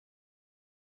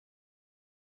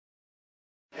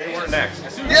Hey, we're next.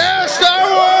 Yeah, Star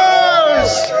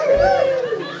Wars!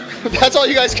 That's all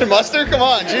you guys can muster? Come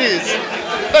on, jeez.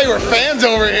 I thought you were fans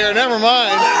over here, never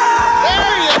mind.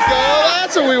 There you go,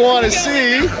 that's what we want to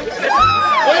see. Look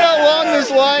at how long this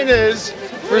line is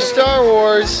for Star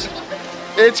Wars.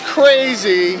 It's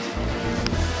crazy.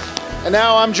 And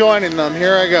now I'm joining them,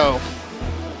 here I go.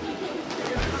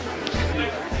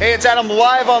 Hey, it's Adam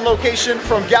live on location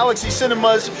from Galaxy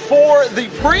Cinemas for the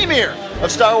premiere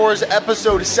of Star Wars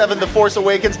Episode VII, The Force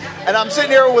Awakens. And I'm sitting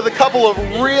here with a couple of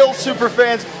real super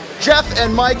fans, Jeff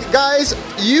and Mike. Guys,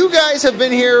 you guys have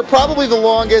been here probably the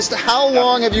longest. How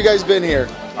long have you guys been here?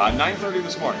 9:30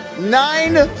 this morning.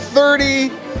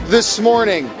 9:30 this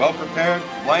morning. Well prepared,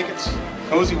 blankets,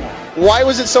 cozy warm. Why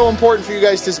was it so important for you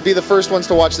guys to be the first ones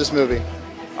to watch this movie?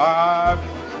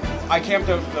 I camped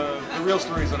out, the real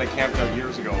story is that I camped out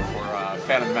years ago for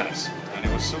Phantom Menace. And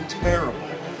it was so terrible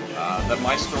that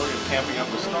my story of camping out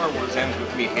with Star Wars ends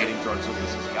with me hating George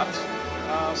Lucas's guts.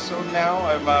 So now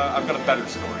I've got a better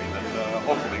story that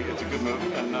hopefully it's a good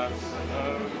movie and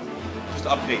just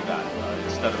update that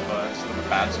instead of a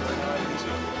bad story.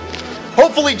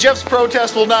 Hopefully Jeff's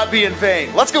protest will not be in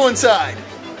vain. Let's go inside.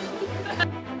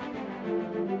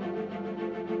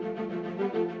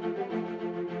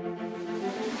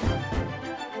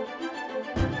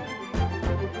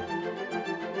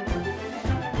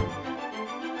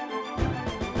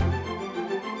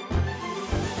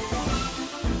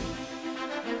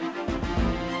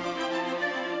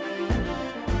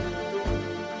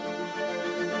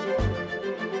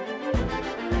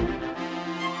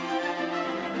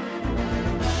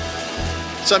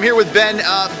 So I'm here with Ben.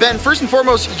 Ben, first and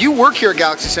foremost, you work here at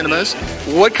Galaxy Cinemas.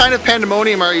 What kind of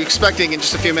pandemonium are you expecting in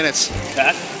just a few minutes?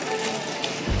 That?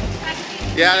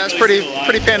 Yeah, that's pretty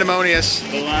pandemonious.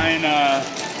 The line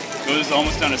goes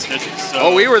almost down to stitches. So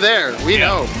oh, we were there. We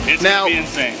know. It's now, gonna be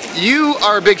insane. You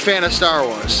are a big fan of Star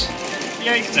Wars.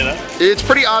 Yeah, you can say that. It's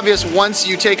pretty obvious once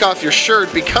you take off your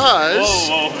shirt because...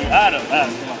 Whoa, Adam,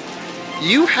 come on.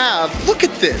 You have... Look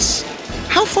at this.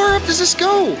 How far up does this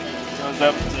go? It goes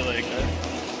up to like...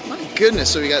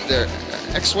 Goodness, so we got their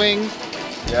X-Wing.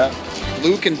 Yeah.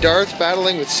 Luke and Darth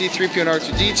battling with C-3PO and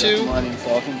R2-D2. Millennium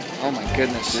Falcon. Oh my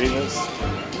goodness. Grievous.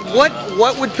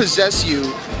 What would possess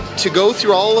you to go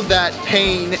through all of that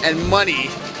pain and money?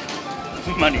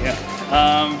 Money, yeah.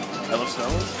 I love Star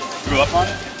Wars. Grew up on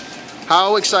it.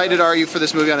 How excited are you for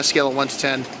this movie on a scale of 1 to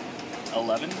 10?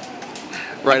 11.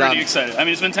 Right on. I'm pretty excited. I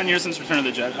mean, it's been 10 years since Return of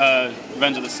the Jedi,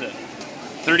 Revenge of the Sith.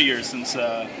 30 years since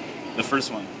the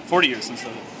first one. 40 years since the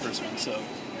first one, so...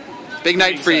 Big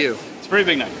night for you. It's a pretty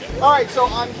big night, yeah. Alright, so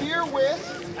I'm here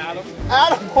with... Adam.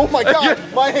 Adam! Oh my god!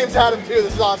 My name's Adam too,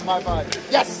 this is awesome, high five.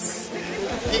 Yes!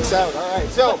 Geeks out, alright.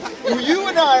 So, you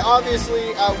and I, obviously,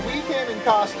 we came in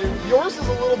costume. Yours is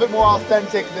a little bit more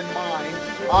authentic than mine.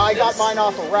 I got mine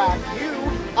off a rack. You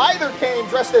either came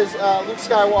dressed as Luke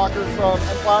Skywalker from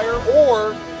Empire,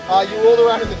 or you rolled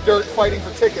around in the dirt fighting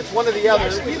for tickets. One or the other.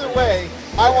 Either way,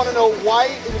 I want to know why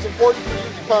it was important for you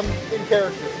to come in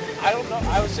character. I don't know.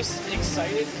 I was just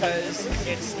excited because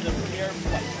it's the premiere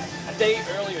like a day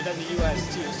earlier than the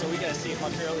U.S. too, so we got to see it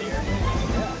much earlier.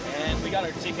 And we got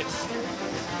our tickets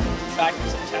back in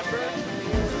September,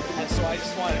 and so I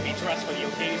just wanted to be dressed for the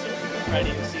occasion,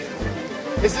 ready to see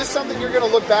it. Is this something you're going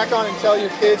to look back on and tell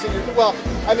your kids? And well,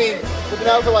 I mean, with an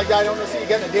outfit like that, I don't see you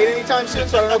getting a date anytime soon,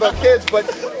 so I don't know about kids, but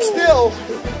still,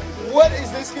 what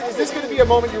is this? Is this going to be a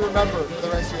moment you remember for the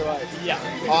rest of your life? Yeah.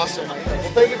 Awesome.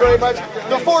 Well, thank you very much.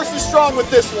 The Force is strong with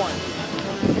this one.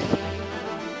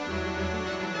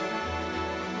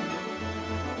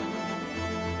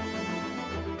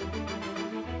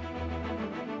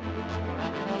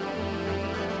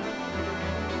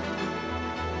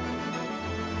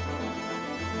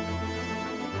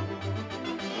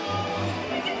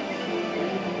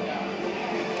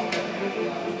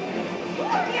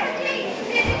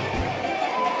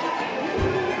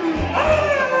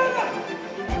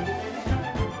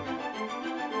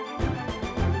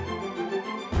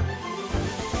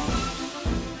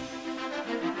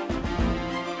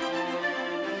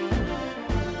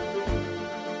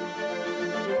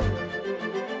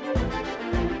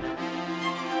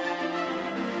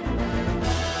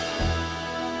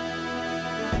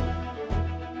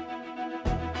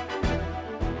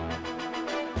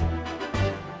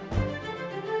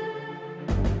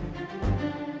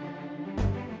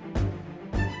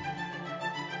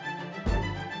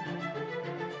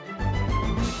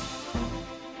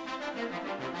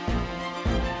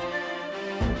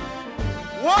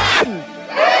 One!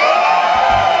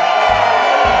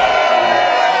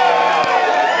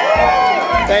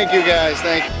 Thank you guys,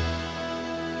 thank you.